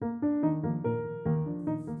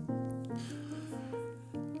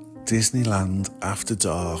Disneyland After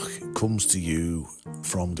Dark comes to you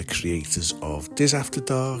from the creators of Dis After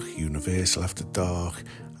Dark, Universal After Dark,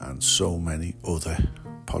 and so many other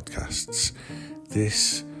podcasts.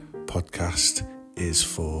 This podcast is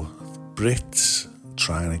for Brits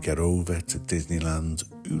trying to get over to Disneyland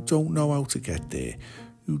who don't know how to get there,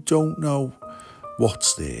 who don't know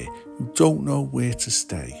what's there, who don't know where to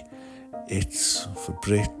stay. It's for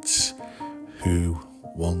Brits who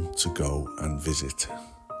want to go and visit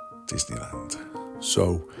Disneyland.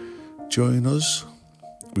 So join us.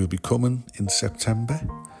 We'll be coming in September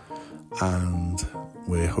and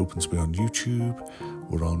we're hoping to be on YouTube.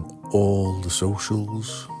 We're on all the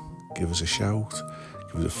socials. Give us a shout,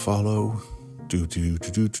 give us a follow. Do.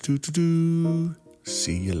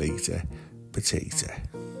 See you later, potato.